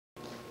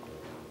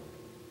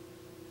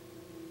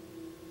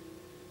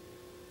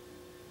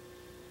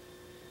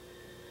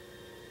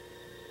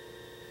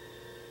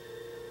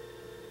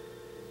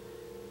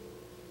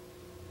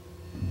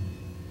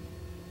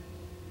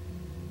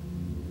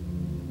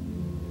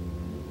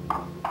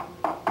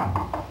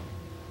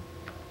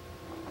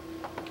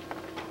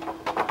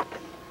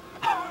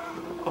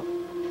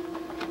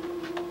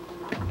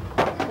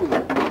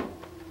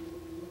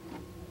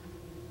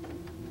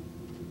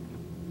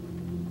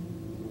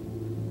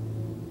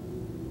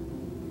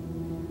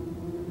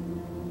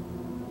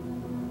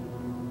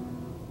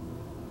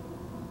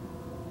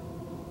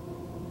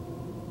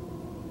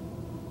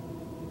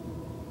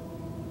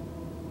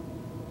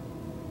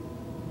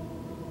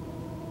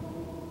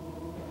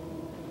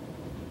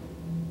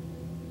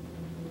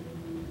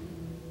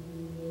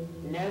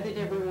now that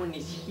everyone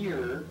is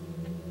here,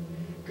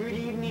 good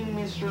evening,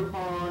 Mr.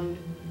 Bond.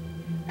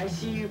 I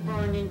see you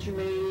fallen into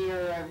my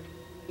ear of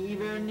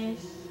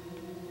evilness.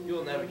 You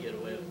will never get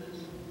away with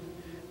this.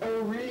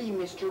 Oh, really,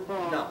 Mr.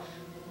 Bond? Enough.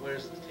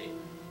 Where's the tape?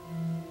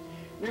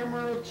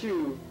 Number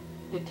 2.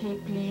 The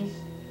tape, please.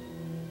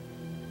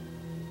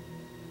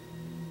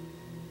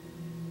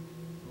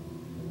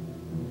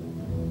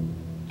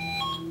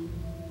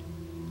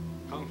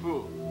 Kung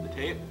Fu, the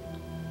tape.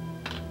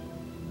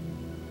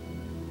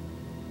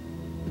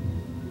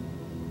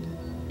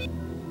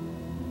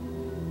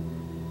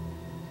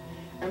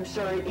 I'm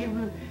sorry, it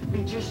will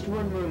be just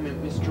one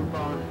moment, Mr.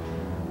 Bond.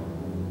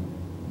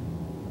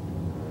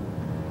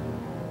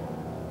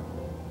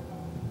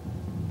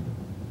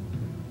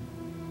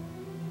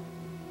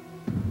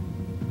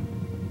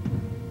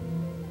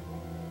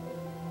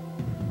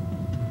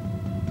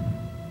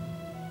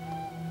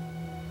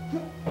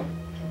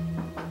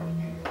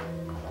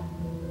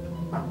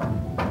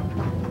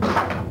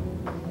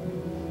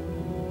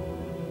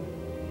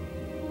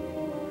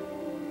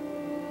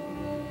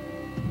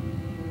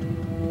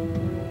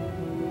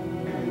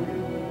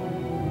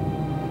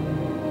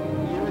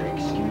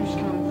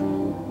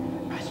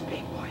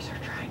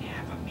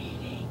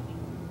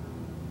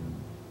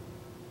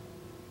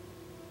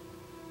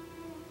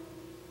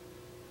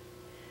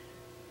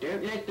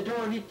 Don't let the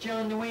door hit you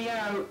on the way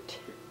out.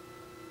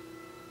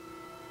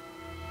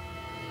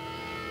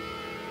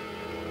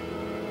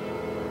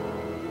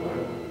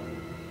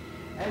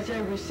 As I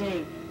was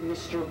saying,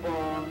 Mr.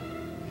 Bond,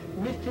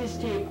 with this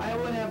tape, I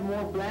will have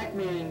more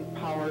blackmailing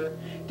power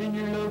than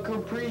your local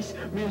priest,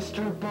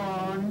 Mr.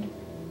 Bond.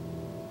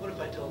 What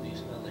if I told you you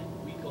smelled like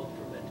week old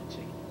fermented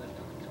chicken left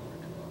on the counter?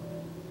 Come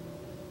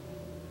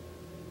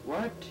on.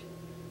 What?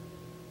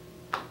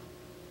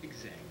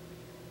 Exactly.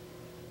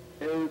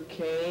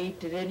 Okay,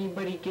 did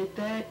anybody get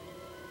that?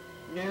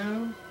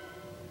 No?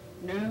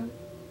 No?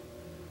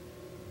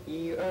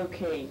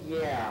 Okay,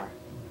 yeah.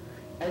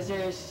 As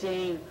I was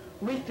saying,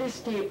 with this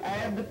tape, I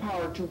have the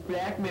power to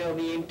blackmail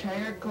the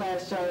entire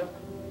class of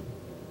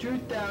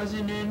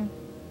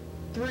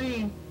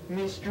 2003,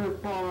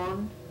 Mr.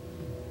 Bond.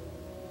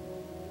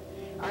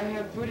 I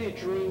have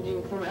footage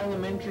ranging from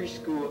elementary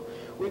school,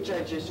 which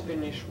I just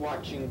finished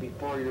watching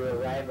before your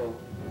arrival,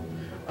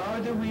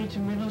 all the way to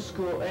middle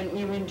school and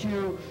even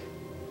to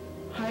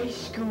high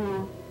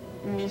school,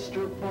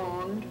 Mr.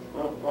 Bond.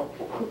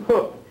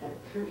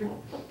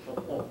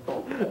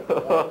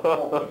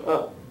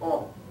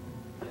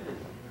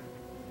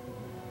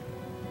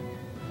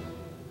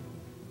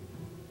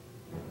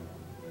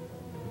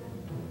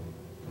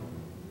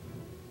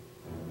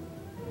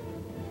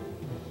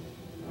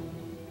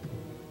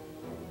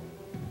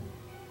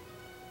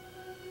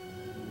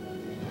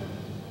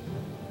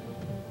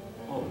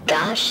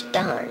 Gosh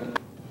darn.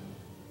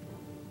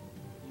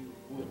 You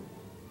wouldn't.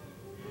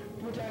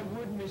 But I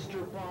would, Mr.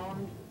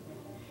 Bond.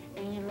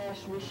 Any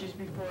last wishes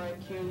before I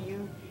kill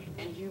you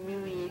and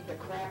humiliate the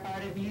crap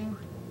out of you?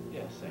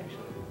 Yes,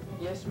 actually.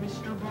 Yes,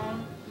 Mr.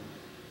 Bond?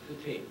 The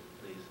tape,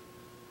 please.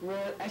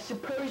 Well, I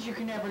suppose you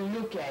can have a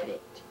look at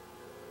it.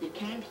 You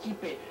can't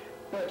keep it,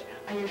 but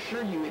I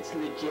assure you it's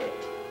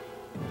legit.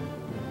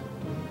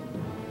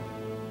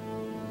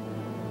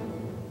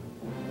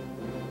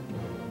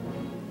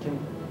 Can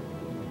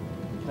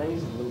I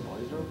use the little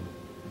boy's room?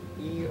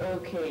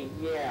 Okay,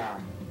 yeah.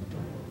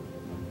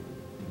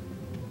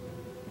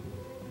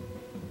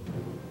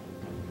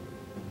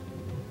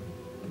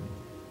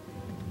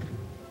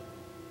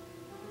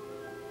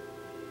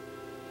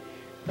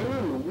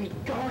 Ooh, we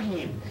got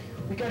him.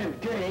 We got him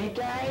good, eh,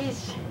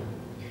 guys?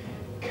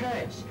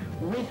 'Cause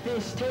with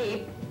this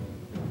tape...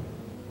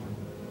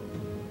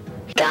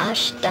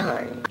 Gosh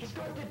darn. He's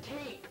got the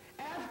tape.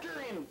 After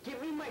him. Give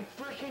me my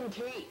frickin'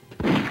 tape.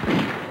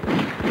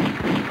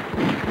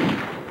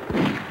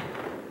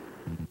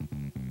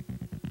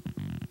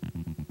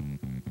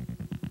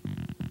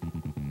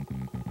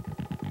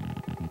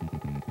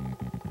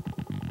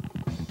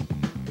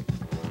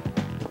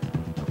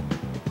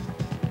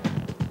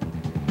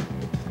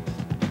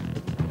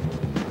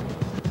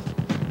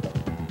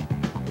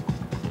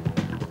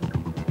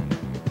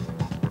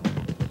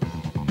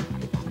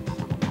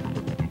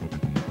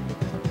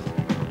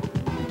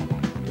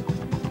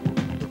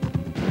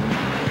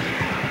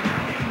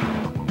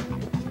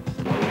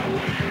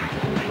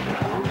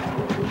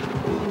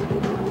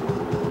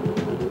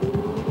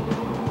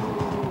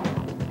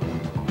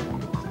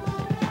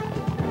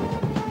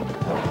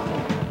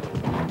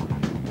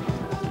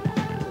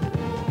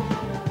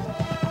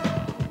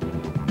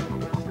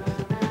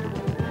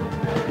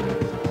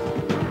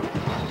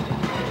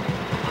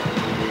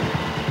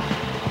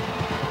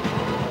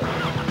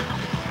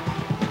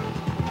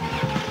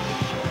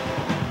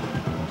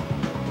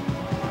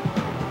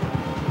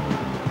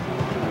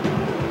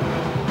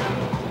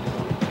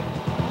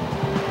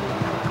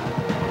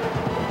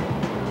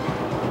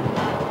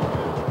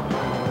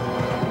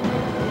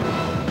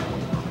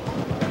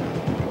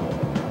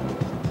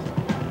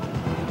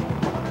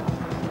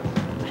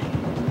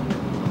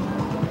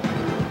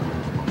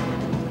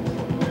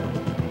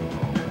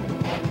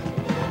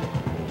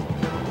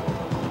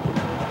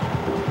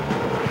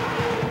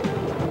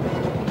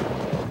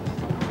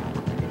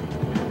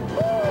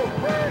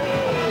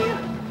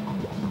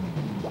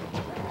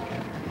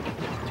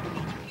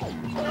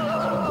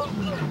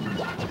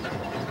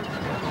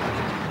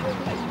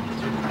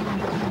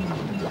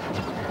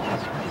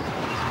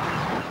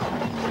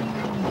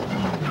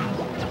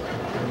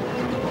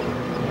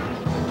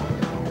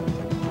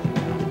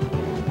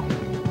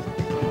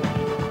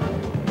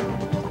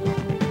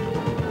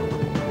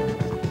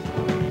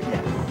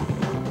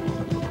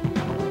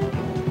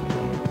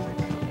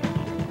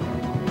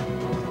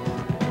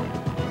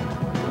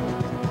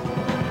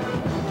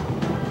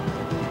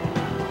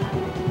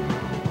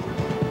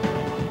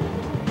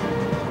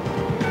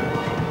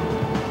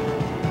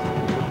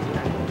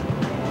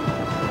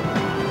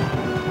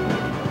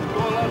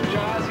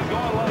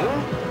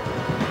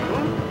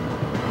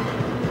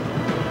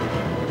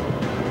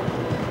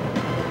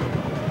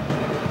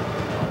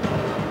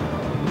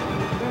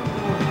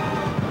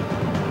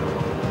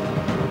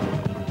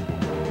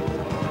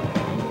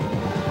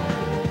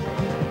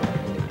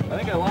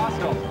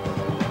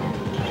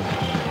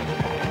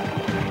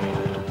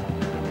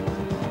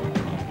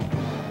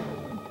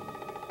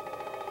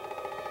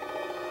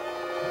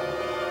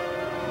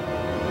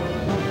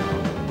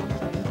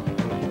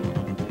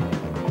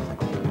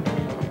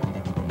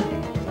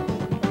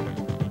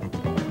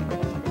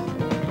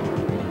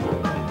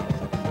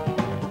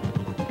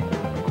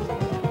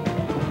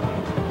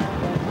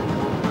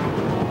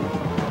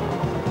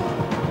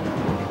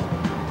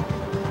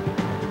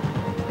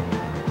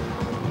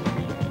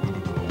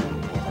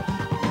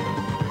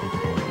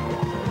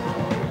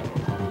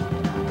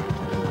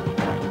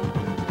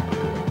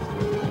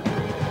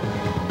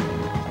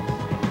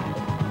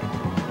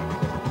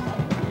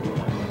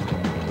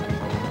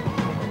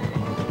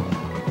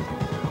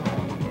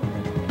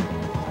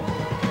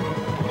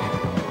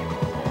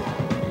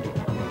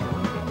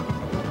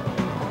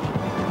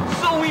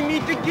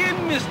 again,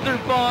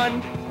 Mr.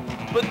 Bond.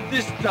 But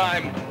this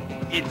time,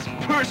 it's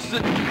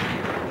person.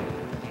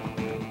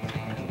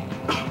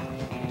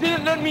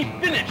 Didn't let me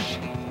finish.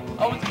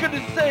 I was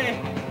gonna say,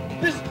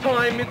 this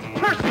time it's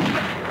person.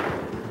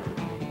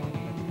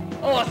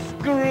 Oh,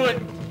 screw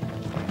it.